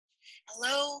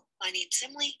Hello, my name's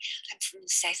Emily. I'm from the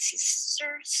Sassy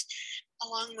Sisters,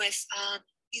 along with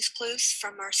Muse Clues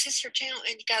from our sister channel,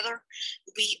 and together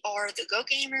we are the Go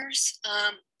Gamers.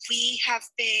 We have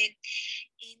been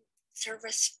in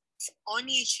service on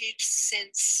YouTube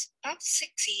since about 6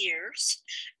 years,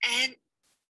 and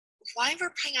why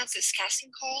we're putting out this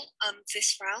casting call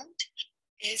this round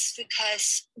is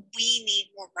because we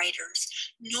need more writers.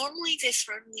 Normally this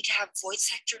round we'd have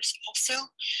voice actors also,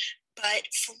 but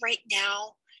for right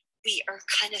now, we are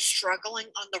kind of struggling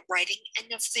on the writing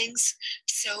end of things.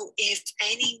 So if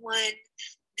anyone,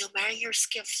 no matter your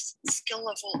skill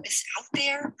level, is out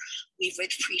there, we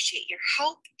would appreciate your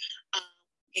help.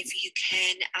 If you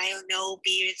can, I don't know,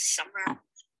 be somewhere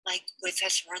like with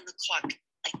us around the clock,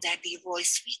 like that'd be really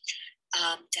sweet.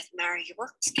 Doesn't matter your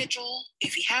work schedule.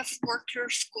 If you have work or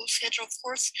school schedule, of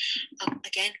course,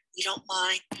 again, we don't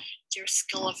mind your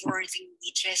skill level or anything.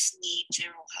 We just need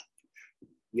general help.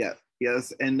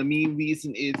 Yes, and the main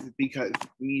reason is because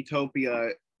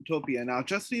Miitopia. Now,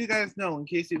 just so you guys know, in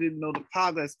case you didn't know the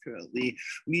progress currently,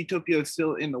 Miitopia is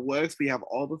still in the works. We have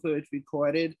all the footage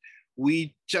recorded.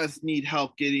 We just need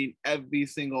help getting every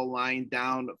single line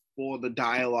down for the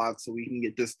dialogue, so we can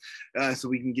get this, so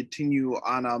we can continue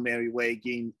on our merry way,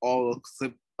 getting all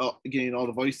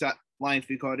the voice lines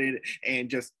recorded, and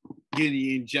just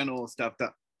getting general stuff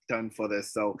done for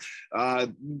this. So,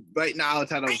 right now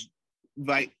it's at a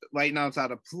right now it's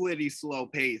at a pretty slow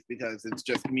pace because it's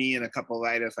just me and a couple of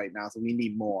writers right now, so we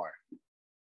need more.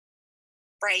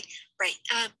 Right.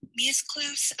 Muse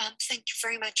Clues, thank you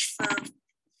very much for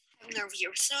having our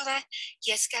viewers know that.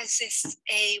 Yes, guys, this is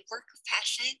a work of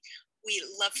passion. We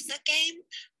love the game,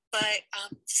 but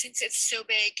since it's so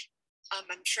big,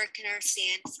 I'm sure you can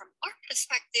understand from our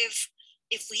perspective,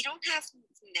 if we don't have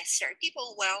necessary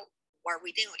people, well, what are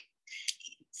we doing?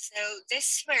 So this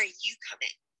is where you come in.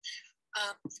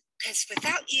 Because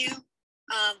without you,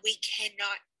 we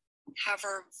cannot have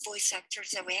our voice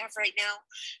actors that we have right now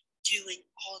doing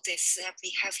all this that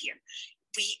we have here.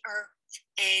 We are,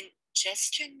 and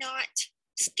just to not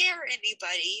scare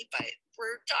anybody, but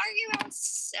we're talking about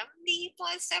 70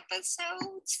 plus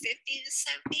episodes, 50 to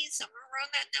 70, somewhere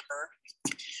around that number.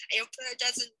 I hope that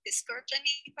doesn't discourage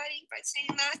anybody by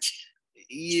saying that.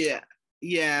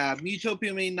 Yeah,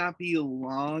 Miitopia may not be a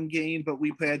long game, but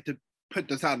we plan to put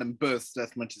this out in bursts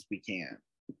as much as we can.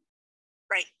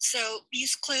 Right. So,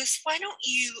 Muse Clues, why don't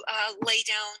you lay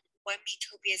down what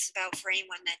Miitopia is about for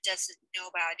anyone that doesn't know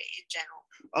about it in general?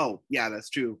 Oh, yeah, that's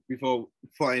true.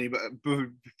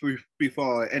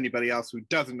 Before anybody else who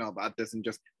doesn't know about this and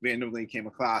just randomly came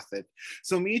across it.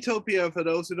 So Miitopia, for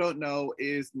those who don't know,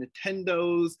 is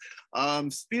Nintendo's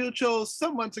spiritual,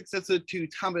 somewhat successor to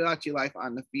Tamagotchi Life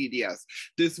on the 3DS.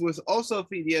 This was also a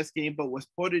 3DS game, but was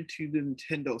ported to the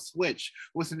Nintendo Switch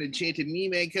with an enchanted Mii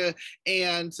Maker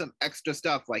and some extra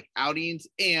stuff like outings,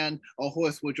 and a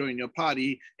horse will join your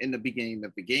party in the beginning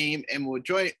of the game and will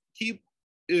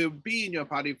be in your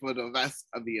party for the rest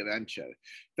of the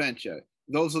adventure.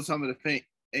 Those are some of the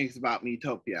things about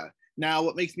Miitopia. Now,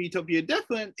 what makes Miitopia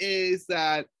different is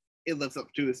that it lives up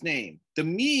to its name. The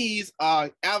Miis are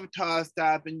avatars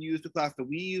that have been used across the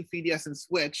Wii U, 3DS, and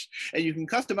Switch, and you can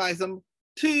customize them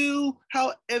to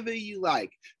however you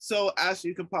like. So, as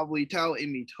you can probably tell,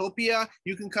 in Miitopia,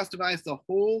 you can customize the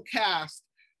whole cast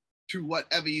to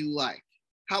whatever you like.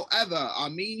 However,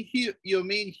 your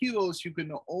main heroes, you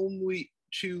can only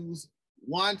choose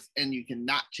once and you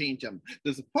cannot change them.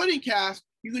 The supporting cast,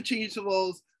 you can change the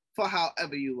roles for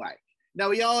however you like. Now,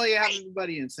 we already have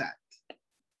everybody in set.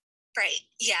 Right.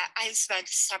 Yeah, I was about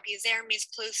to stop you there, Ms.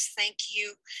 Clues. Thank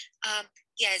you.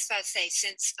 Yeah, I was about to say,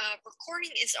 since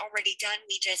recording is already done,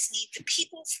 we just need the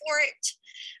people for it.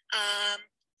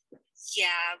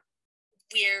 Yeah,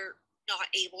 we're not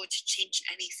able to change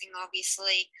anything,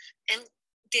 obviously. And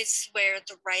this is where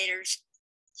the writers,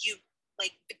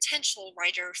 potential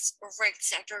writers or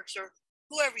voice actors or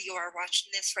whoever you are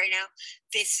watching this right now,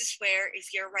 this is where,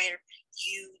 if you're a writer,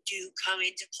 you do come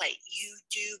into play. You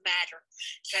do matter.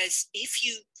 Because if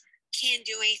you can't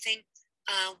do anything,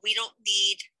 we don't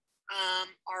need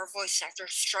our voice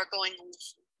actors struggling,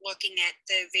 looking at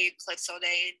the video clips all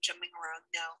day and jumping around.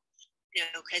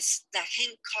 No, because that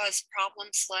can cause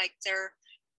problems like their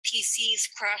PCs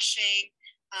crashing,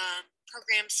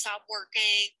 programs stop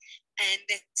working, and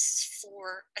it's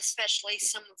for especially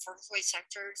some of our voice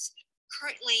actors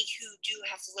currently who do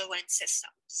have low-end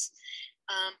systems.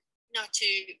 Not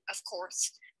to, of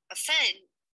course, offend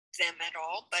them at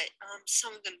all, but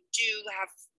some of them do have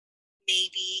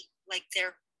maybe like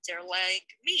they're like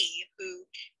me, who,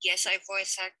 yes, I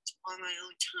voice act on my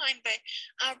own time, but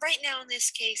right now in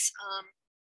this case,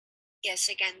 yes,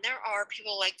 again, there are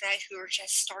people like that who are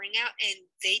just starting out and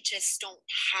they just don't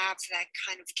have that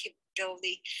kind of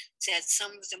capability that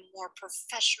some of the more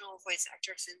professional voice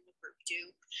actors in the group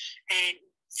do. And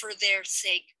for their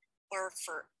sake, or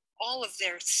for all of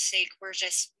their sake, we're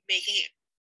just making it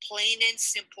plain and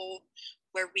simple,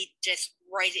 where we just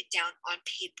write it down on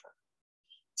paper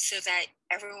so that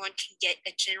everyone can get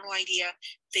a general idea.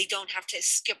 They don't have to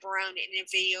skip around in a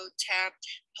video tab,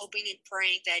 hoping and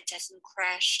praying that it doesn't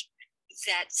crash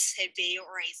that said video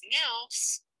or anything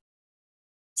else.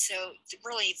 So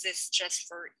really, this just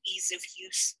for ease of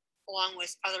use, along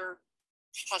with other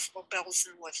possible bells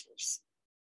and whistles.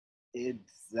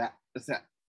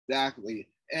 Exactly.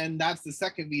 And that's the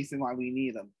second reason why we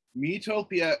need them.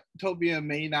 Miitopia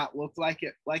may not look like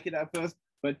it at first,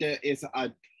 but there is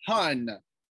a ton,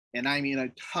 and I mean a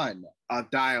ton, of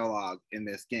dialogue in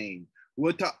this game.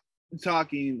 We're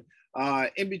talking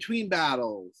in between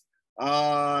battles,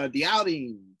 the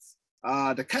outings,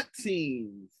 the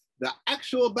cutscenes, the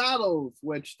actual battles,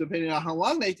 which depending on how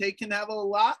long they take, can have a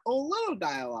lot or little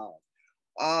dialogue.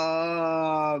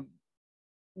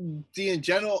 The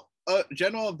general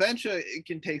adventure, it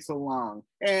can take so long,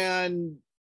 and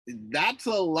that's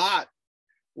a lot.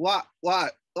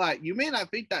 You may not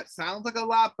think that sounds like a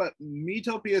lot, but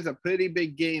Miitopia is a pretty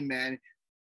big game,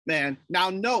 man. Now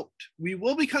note, we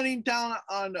will be cutting down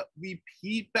on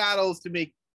repeat battles to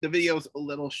make the videos a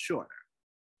little shorter.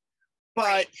 But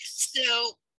right.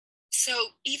 So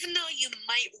even though you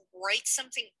might write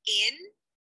something in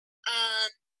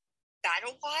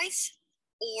battle-wise,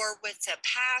 or with a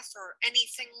path or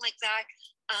anything like that,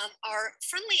 our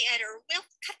friendly editor will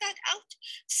cut that out.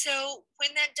 So when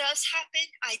that does happen,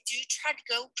 I do try to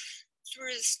go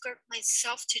through the script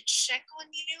myself to check on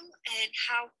you and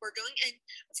how we're doing. And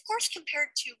of course, compared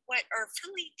to what our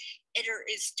friendly editor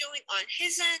is doing on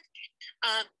his end.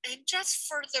 And just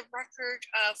for the record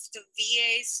of the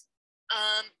VAs,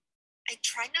 I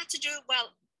try not to do it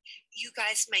while you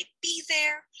guys might be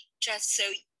there, just so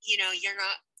you know you're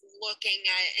not looking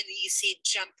at it and you see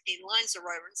jumping lines or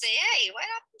whatever and say, hey, what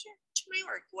happened to my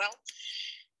work? Well,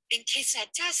 in case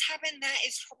that does happen, that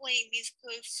is probably music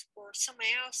clues or somebody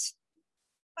else,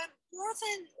 but more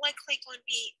than likely going to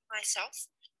be myself.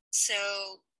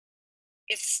 So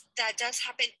if that does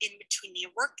happen in between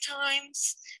your work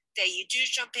times, that you do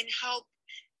jump in help,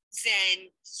 then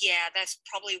yeah, that's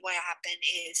probably what happened,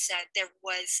 is that there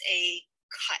was a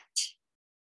cut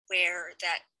where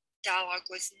that dialogue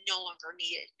was no longer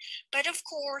needed. But of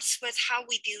course, with how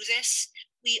we do this,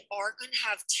 we are going to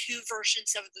have two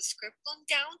versions of the script going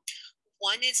down.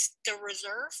 One is the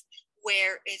reserve,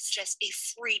 where it's just a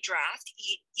free draft.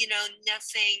 You know,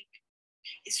 nothing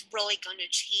is really going to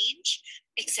change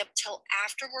except till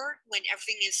afterward, when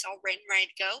everything is all ready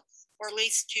to go, or at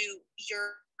least to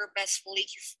your best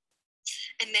belief.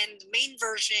 And then the main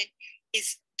version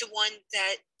is the one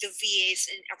that the VAs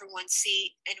and everyone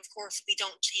see. And of course, we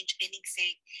don't change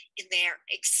anything in there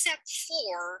except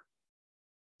for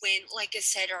when, like I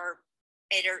said, our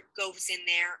editor goes in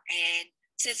there and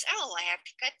says, oh, I have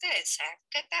to cut this, I have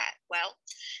to cut that. Well,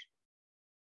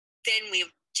 then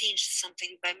we've changed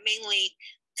something, but mainly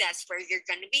that's where you're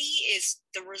going to be, is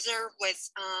the reserve with,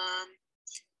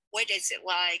 what is it,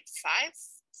 like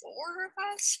 4 of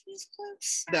us?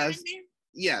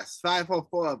 Yes, 5 or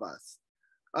 4 of us.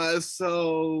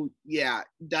 So yeah,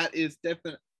 that is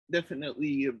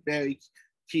definitely very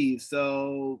key.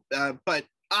 So, but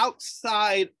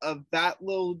outside of that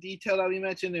little detail that we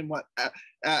mentioned and what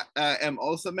Em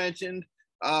also mentioned,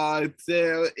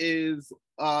 there is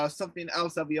something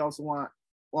else that we also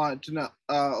want to know.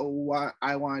 What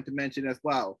I wanted to mention as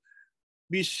well.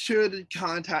 Be sure to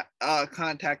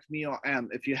contact me or Em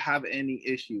if you have any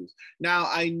issues. Now,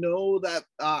 I know that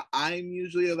I'm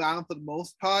usually around for the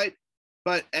most part,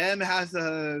 but Em has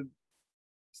a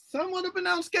somewhat of an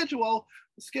schedule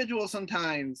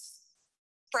sometimes.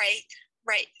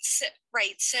 Right.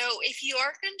 So if you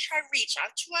are going to try to reach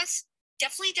out to us,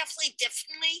 definitely,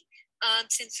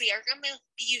 since we are going to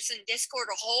be using Discord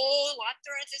a whole lot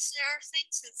throughout this entire thing,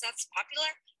 since that's popular,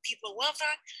 people love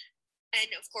that, and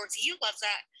of course you love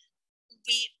that,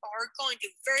 we are going to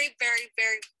very, very,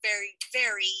 very, very,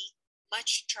 very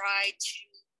much try to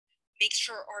make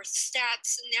sure our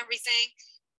stats and everything,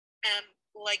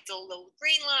 like the little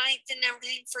green light and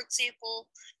everything, for example,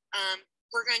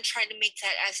 we're going to try to make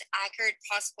that as accurate as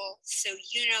possible, so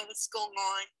you know what's going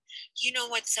on, you know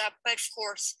what's up. But of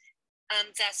course,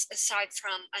 that's aside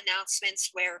from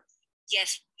announcements where,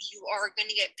 yes, you are going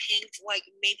to get pinged like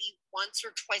maybe once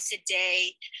or twice a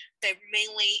day, but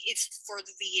mainly it's for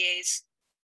the VAs.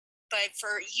 But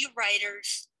for you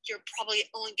writers, you're probably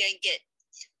only going to get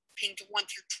think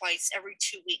once or twice every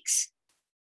 2 weeks.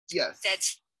 Yes.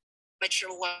 That's what you're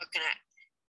looking at.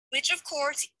 Which, of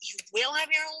course, you will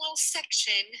have your own little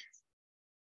section.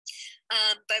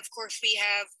 But, of course, we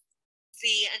have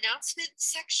the announcement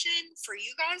section for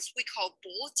you guys. We call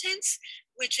bulletins,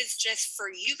 which is just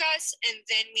for you guys. And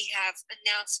then we have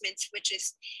announcements, which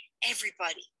is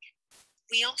everybody.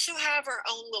 We also have our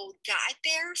own little guide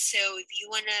there. So if you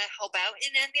want to help out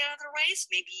in any other ways,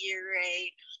 maybe you're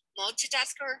a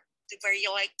multitasker where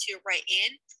you like to write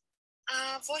in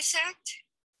voice act,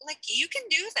 like you can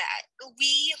do that.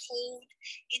 We hold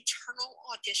internal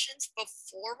auditions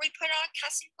before we put on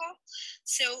casting call.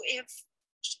 So if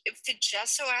it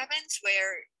just so happens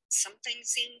where something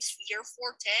seems your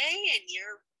forte and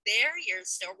you're there, you're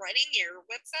still writing, you're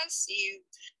with us, you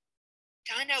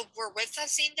kind of were with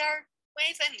us the entire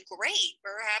way, then great.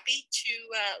 We're happy to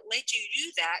let you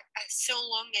do that so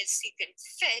long as you can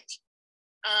fit.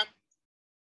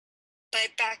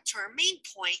 But back to our main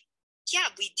point, yeah,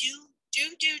 we do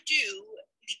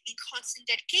need constant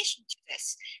dedication to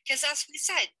this. Because as we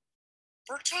said,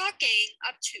 we're talking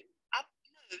up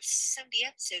most 70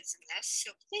 episodes in this.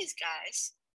 So please,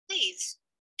 guys, please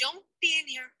don't be in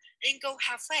here and go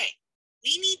halfway.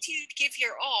 We need you to give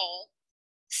your all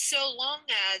so long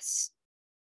as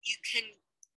you can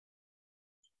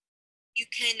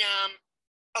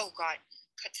oh God,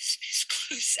 cut this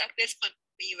close at this one.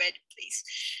 Will you read, please?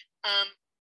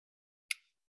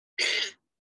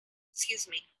 Excuse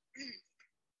me.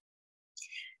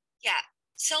 Yeah,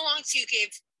 so long as you give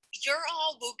your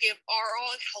all, we'll give our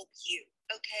all and help you.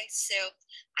 Okay, so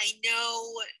I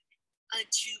know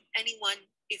to anyone,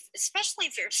 especially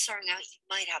if you're starting out, you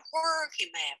might have work, you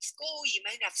might have school, you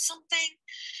might have something.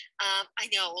 I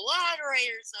know a lot of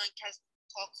writers on Casting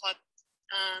Call Club,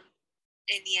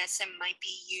 and yes, it might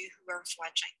be you who are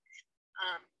watching.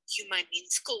 You might be in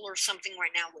school or something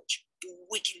right now, which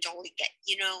we can totally get.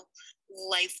 You know,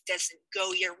 life doesn't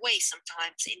go your way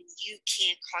sometimes, and you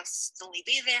can't constantly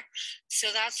be there.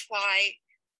 So that's why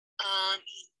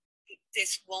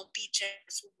this won't be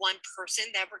just one person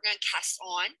that we're going to cast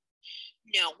on.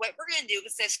 No, what we're going to do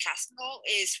with this casting call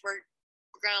is we're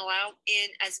going to allow in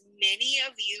as many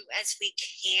of you as we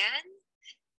can,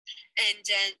 and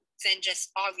then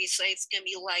just obviously it's going to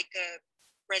be like a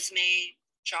resume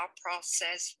job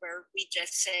process where we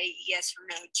just say yes or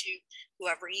no to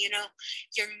whoever. You know,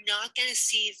 you're not going to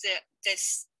see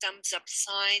this thumbs up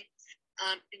sign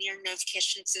in your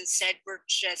notifications. Instead, we're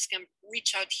just going to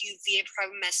reach out to you via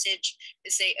private message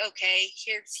and say, okay,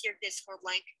 here's your Discord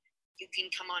link. You can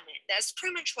come on in. That's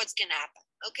pretty much what's going to happen.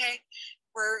 Okay,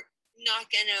 we're not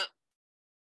going to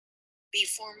be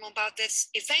formal about this.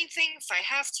 If anything, if I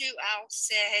have to, I'll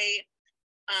say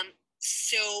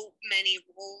so many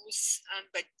rules,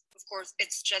 but of course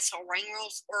it's just all writing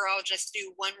rules, or I'll just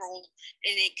do one rule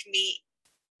and it can be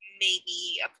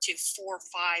maybe up to 4,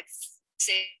 5,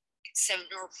 6, 7,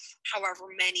 or however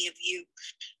many of you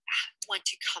want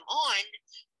to come on.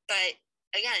 But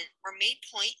again, our main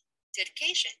point,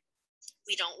 dedication.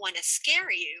 We don't want to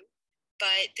scare you,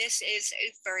 but this is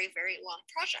a very, very long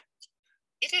project.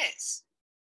 It is.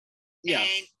 Yeah.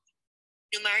 And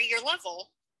no matter your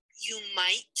level, you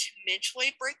might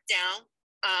mentally break down.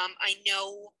 I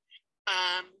know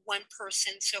one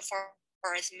person so far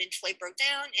has mentally broke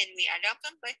down, and we add up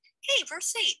them, but hey, we're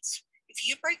saints. If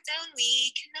you break down,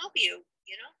 we can help you,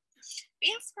 you know?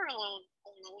 We have our own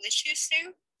little issues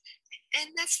too, and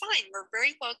that's fine. We're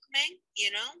very welcoming, you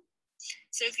know?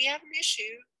 So if you have an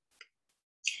issue,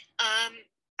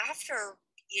 after,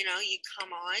 you know, you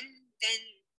come on, then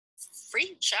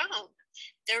reach out.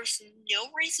 There's no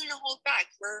reason to hold back.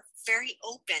 We're very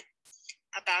open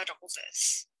about all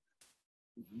this.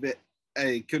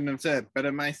 I couldn't have said it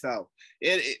better myself.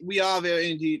 We are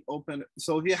very indeed open.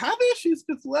 So if you have issues,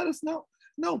 just let us know.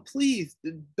 No, please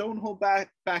don't hold back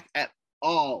at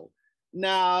all.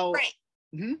 Now, right.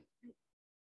 Mm-hmm.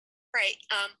 Right.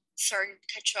 Sorry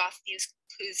to cut you off, News,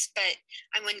 but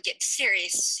I'm going to get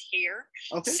serious here.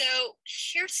 Okay. So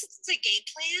here's the game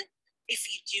plan. If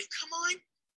you do come on,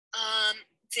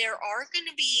 there are going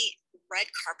to be red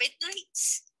carpet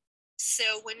nights.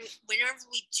 So whenever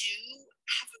we do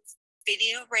have a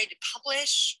video ready to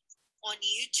publish on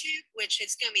YouTube, which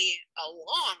is going to be a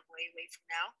long way away from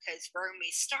now because we're going to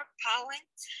be stockpiling,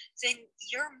 then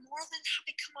you're more than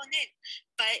happy to come on in.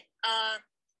 But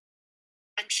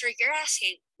I'm sure you're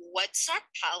asking, what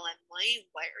stockpiling?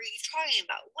 What are you talking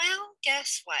about? Well,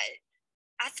 guess what?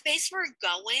 At the pace we're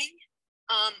going,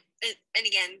 and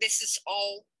again, this is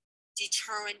all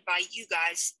determined by you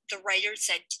guys, the writers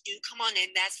that do come on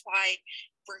in. That's why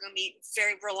we're going to be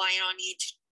very reliant on you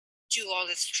do all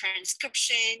this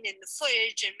transcription and the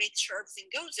footage and make sure everything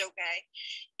goes okay,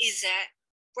 is that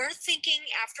we're thinking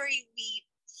after we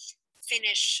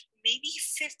finish maybe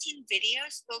 15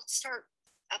 videos, we'll start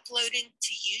uploading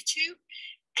to YouTube.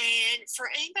 And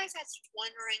for anybody that's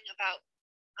wondering about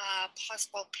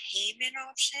possible payment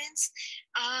options,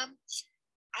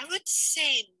 I would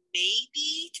say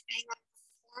maybe, depending on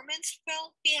performance,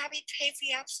 we'll be happy to pay if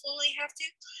we absolutely have to.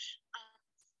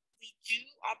 We do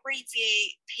operate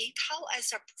via PayPal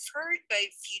as our preferred, but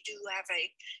if you do have a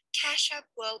Cash App,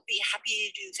 we'll be happy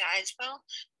to do that as well.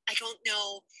 I don't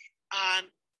know,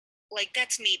 like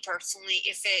that's me personally.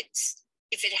 If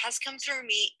it has come through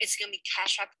me, it's gonna be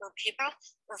Cash App or PayPal.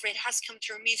 Or if it has come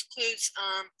through Me's Clues,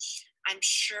 I'm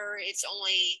sure it's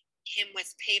only him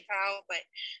with PayPal, but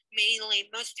mainly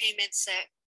most payments that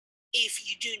if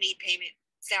you do need payment,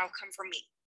 that'll come from me.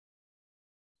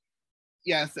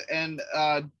 Yes, and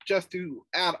just to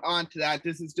add on to that,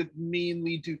 this is just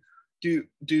mainly due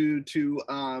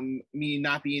to me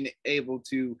not being able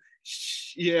to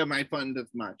share my funds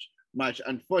as much.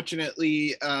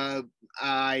 Unfortunately,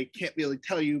 I can't really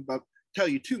tell you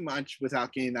too much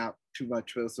without getting out too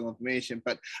much personal information.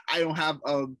 But I don't have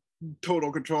a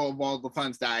total control of all the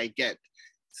funds that I get,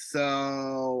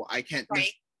 so I can't.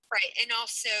 Right, and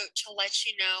also to let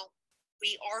you know,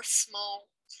 we are small.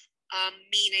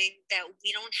 Meaning that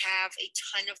we don't have a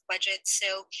ton of budget.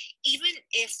 So even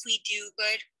if we do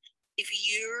good, if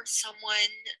you're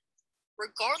someone,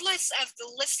 regardless of the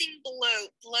listing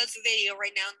below the video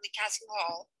right now in the Castle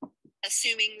Hall,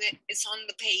 assuming that it's on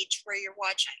the page where you're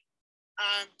watching,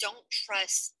 don't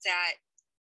trust that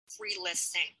free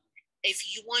listing. If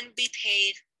you want to be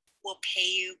paid, we'll pay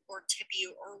you or tip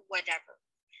you or whatever.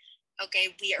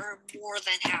 Okay, we are more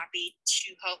than happy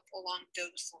to help along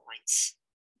those lines.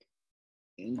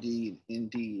 Indeed.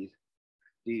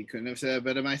 Couldn't have said it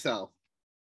better myself.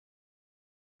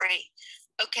 Right.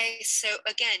 Okay, so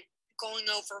again, going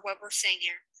over what we're saying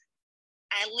here,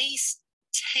 at least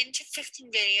 10 to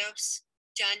 15 videos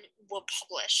done will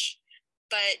publish.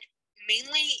 But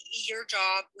mainly your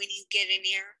job when you get in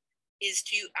here is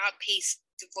to outpace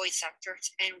the voice actors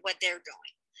and what they're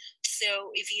doing.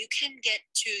 So if you can get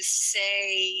to,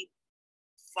 say,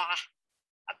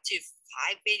 up to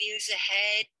 5 videos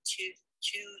ahead, to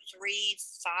 2, 3,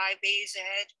 5 videos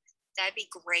ahead, that'd be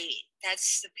great.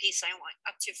 That's the pace I want,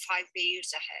 up to 5 videos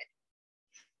ahead.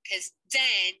 Because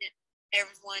then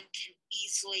everyone can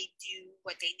easily do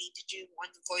what they need to do on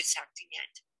the voice acting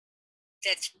end.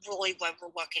 That's really what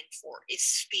we're looking for, is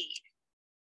speed.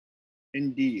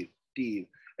 Indeed.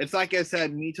 It's like I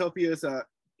said, Miitopia is a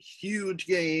huge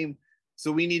game,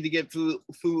 so we need to get through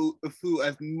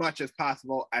as much as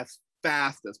possible, as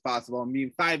fast as possible. I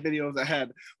mean, 5 videos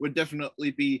ahead would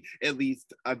definitely be at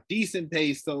least a decent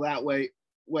pace, so that way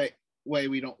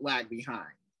we don't lag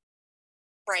behind.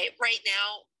 Right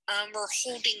now, we're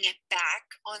holding it back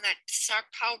on that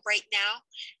stockpile right now.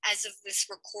 As of this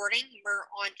recording, we're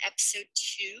on episode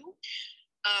 2,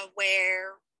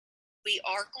 where we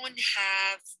are going to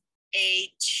have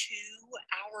a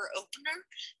 2-hour opener,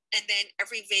 and then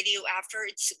every video after,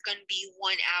 it's going to be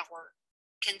 1 hour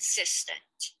consistent.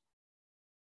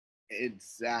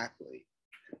 Exactly.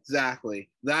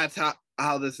 That's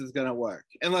how this is going to work.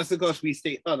 Unless, of course, we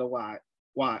state otherwise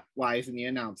in the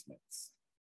announcements.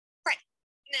 Right.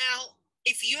 Now,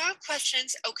 if you have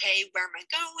questions, okay, where am I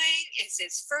going? Is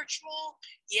this virtual?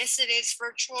 Yes, it is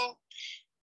virtual.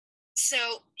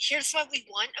 So here's what we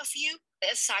want of you.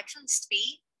 Aside from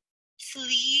speed,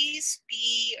 please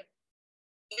be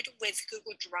good with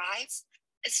Google Drive,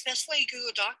 especially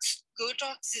Google Docs. Google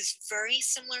Docs is very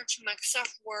similar to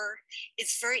Microsoft Word.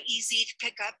 It's very easy to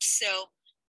pick up, so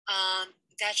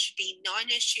that should be not an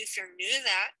issue if you're new to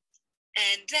that.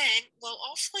 And then we'll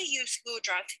also use Google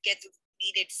Drive to get the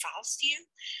needed files to you.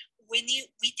 When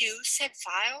we do set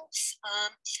files,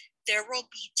 there will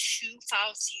be 2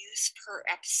 files used per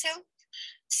episode.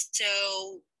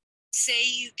 So say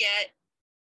you get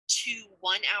 2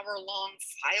 1-hour-long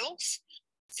files,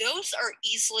 those are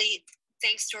easily,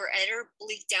 thanks to our editor,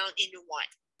 bleed down into 1.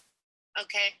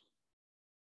 Okay?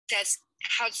 That's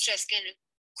how it's just going to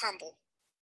crumble.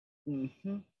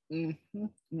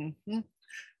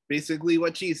 Basically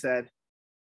what she said.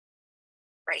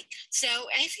 Right. So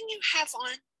anything you have to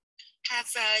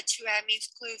add, Me's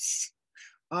Clues?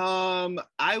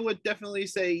 I would definitely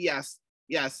say yes.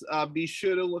 Be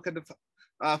sure to look at the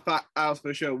files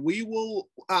for sure.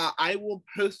 I will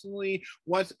personally,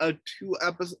 once the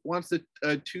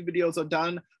 2 videos are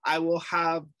done, I will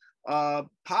have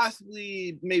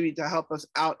possibly, maybe to help us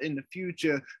out in the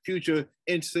future,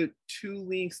 insert 2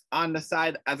 links on the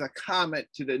side as a comment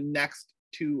to the next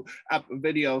two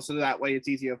videos, so that way it's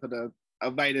easier for the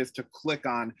writers to click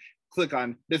on.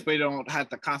 This way they don't have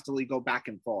to constantly go back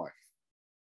and forth.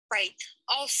 Right.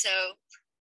 Also,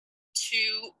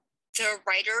 to the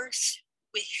writers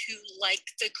who like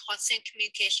the constant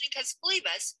communication, because believe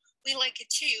us, we like it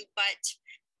too, but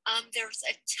there's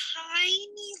a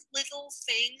tiny little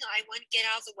thing I want to get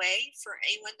out of the way for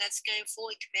anyone that's going to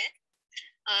fully commit.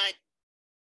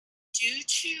 Due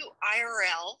to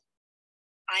IRL,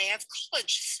 I have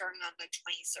college starting on the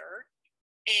 23rd,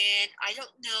 and I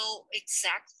don't know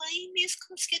exactly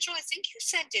musical schedule. I think you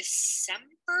said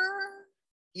December?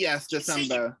 Yes,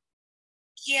 December.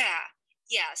 Yeah.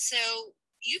 So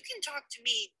you can talk to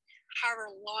me however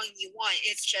long you want.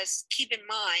 It's just keep in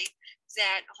mind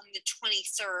that on the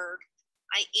 23rd,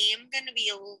 I am going to be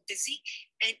a little busy,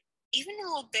 and even a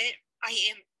little bit, I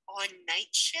am on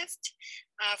night shift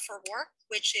for work,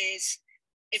 which is,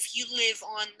 if you live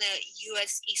on the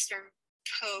U.S. Eastern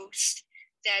Coast,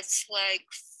 that's like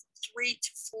 3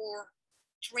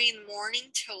 in the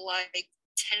morning till like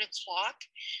 10 o'clock,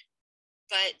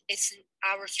 but it's an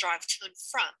hour's drive to and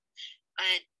from.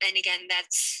 And again,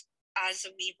 that's, as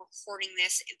of me recording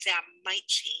this, that might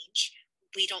change.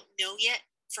 We don't know yet.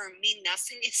 For me,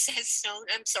 nothing is set in stone.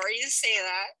 I'm sorry to say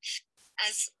that,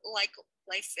 as like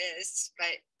life is,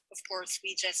 but of course,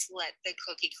 we just let the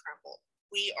cookie crumble.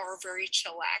 We are very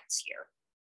chillax here.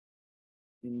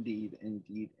 Indeed.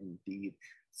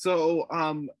 So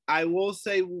I will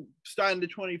say, starting the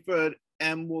 23rd,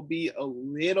 Em will be a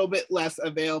little bit less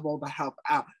available to help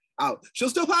out. She'll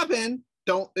still pop in.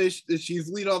 She's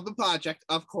leader of the project,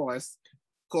 of course.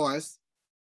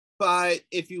 But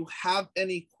if you have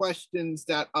any questions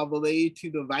that are related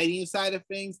to the writing side of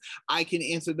things, I can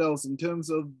answer those. In terms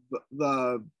of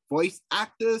the voice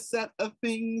actor set of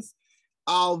things,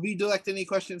 I'll redirect any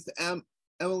questions to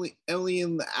Emily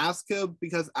and ask her,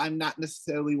 because I'm not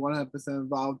necessarily 100%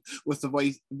 involved with the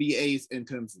voice VAs in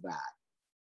terms of that.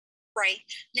 Right.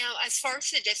 Now, as far as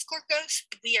the Discord goes,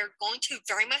 we are going to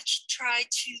very much try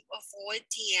to avoid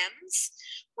DMs.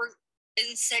 We're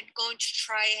instead going to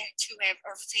try to have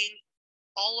everything,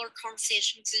 all our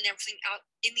conversations and everything out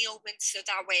in the open, so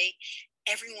that way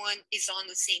everyone is on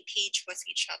the same page with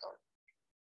each other.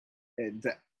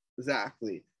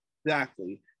 Exactly.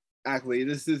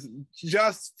 This is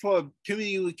just for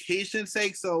communication's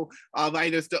sake, so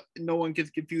writers, no one gets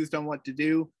confused on what to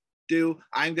do.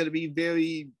 I'm going to be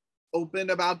very open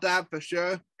about that for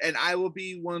sure, and I will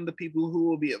be one of the people who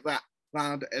will be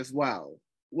around as well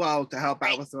to help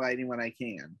out with the writing when I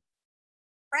can.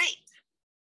 Right.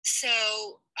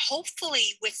 So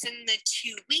hopefully within the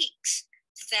 2 weeks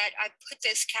that I put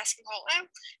this casting call out,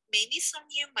 maybe some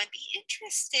of you might be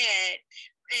interested.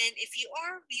 And if you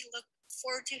are, we look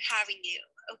forward to having you,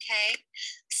 okay?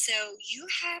 So you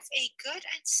have a good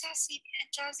and sassy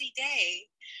and jazzy day.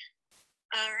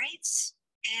 All right.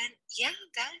 And yeah,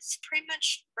 that's pretty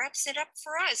much wraps it up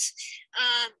for us.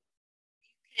 You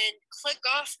can click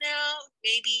off now,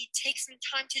 maybe take some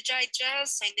time to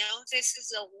digest. I know this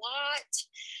is a lot.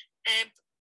 And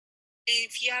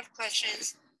if you have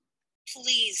questions,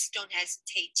 please don't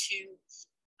hesitate to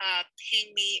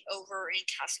ping me over in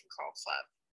Casting Call Club.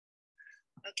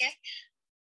 Okay?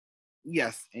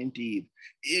 Yes, indeed.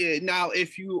 Now,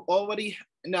 if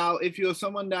you're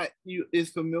someone that is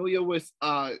familiar with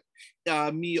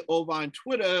me over on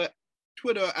Twitter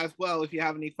as well, if you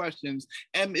have any questions,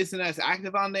 M isn't as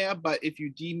active on there, but if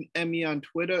you DM me on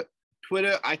Twitter,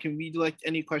 I can redirect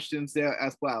any questions there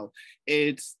as well.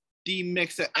 It's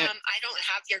DMixer. I don't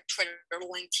have your Twitter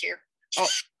linked here. Oh,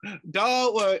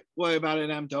 don't worry about it,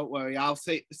 Em. Don't worry. I'll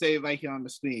say it right here on the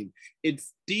screen.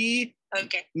 It's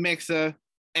DMixer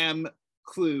M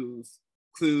Clues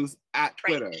at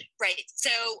Twitter. Right. So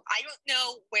I don't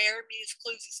know where Muse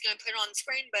Clues is going to put it on the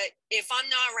screen, but if I'm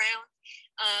not around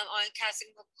on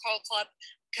Casting Call Club,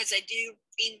 because I do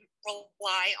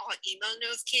rely on email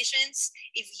notifications,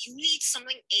 if you need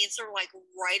something answered like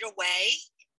right away,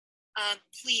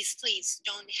 please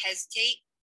don't hesitate.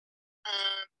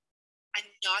 I'm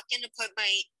not going to put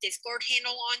my Discord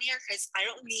handle on here because I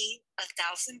don't need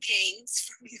 1,000 pings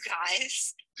from you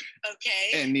guys.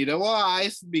 Okay? And neither will I,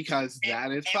 because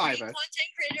that is private. Every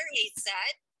content creator hates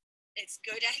that. It's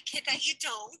good etiquette that you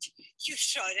don't. You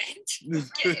shouldn't.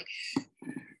 Okay?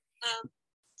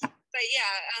 But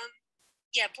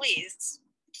yeah, please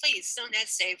don't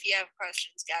hesitate if you have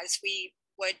questions, guys. We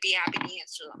would be happy to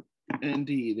answer them.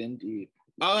 Indeed.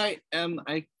 All right,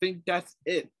 I think that's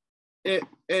it.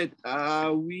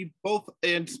 We both,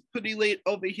 it's pretty late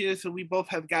over here, so we both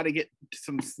have got to get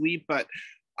some sleep, but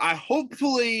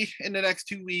hopefully in the next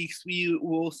 2 weeks we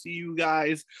will see you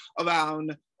guys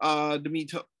around the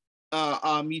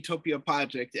Miitopia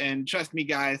project, and trust me,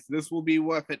 guys, this will be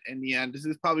worth it in the end. This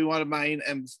is probably one of my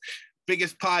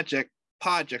biggest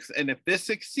projects, and if this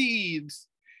succeeds,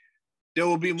 there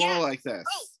will be more like this.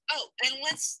 And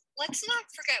let's not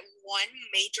forget one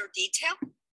major detail.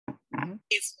 Mm-hmm.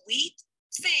 If we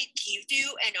think you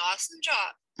do an awesome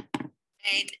job,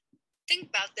 and think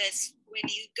about this when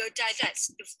you go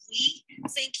digest, if we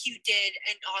think you did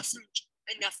an awesome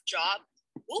enough job,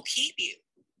 we'll keep you.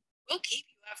 We'll keep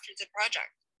you after the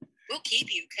project. We'll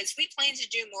keep you because we plan to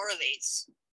do more of these.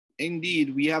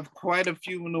 Indeed, we have quite a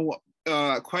few in the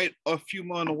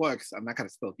works. I'm not going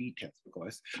to spill details, of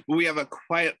course, but we have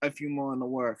quite a few more in the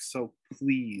works. So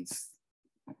please.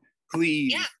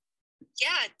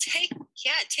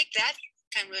 Take that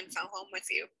kind of info home with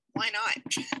you. Why not?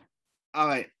 All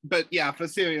right, but yeah, for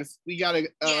serious, we gotta.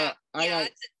 At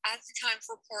the time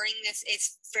for recording this,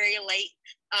 it's very late.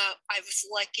 I was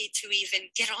lucky to even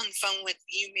get on the phone with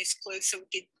you, Miss Clue, so we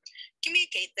could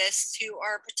communicate this to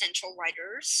our potential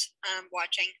writers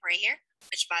watching right here.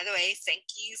 Which, by the way, thank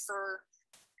you for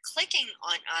clicking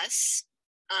on us.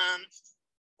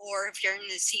 Or if you're in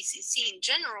the CCC in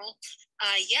general,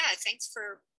 thanks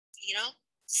for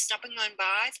stopping on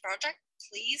by the project.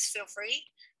 Please feel free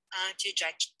to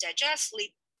digest,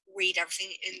 read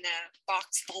everything in the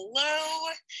box below.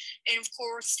 And of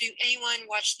course, to anyone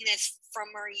watching this from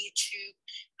our YouTube,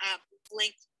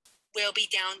 link will be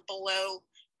down below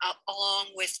along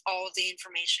with all the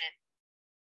information.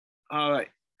 All right.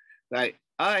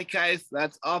 All right, guys,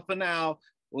 that's all for now.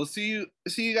 We'll see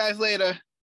you guys later.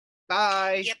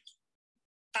 Bye. Yep.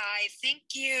 Bye. Thank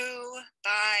you.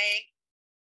 Bye.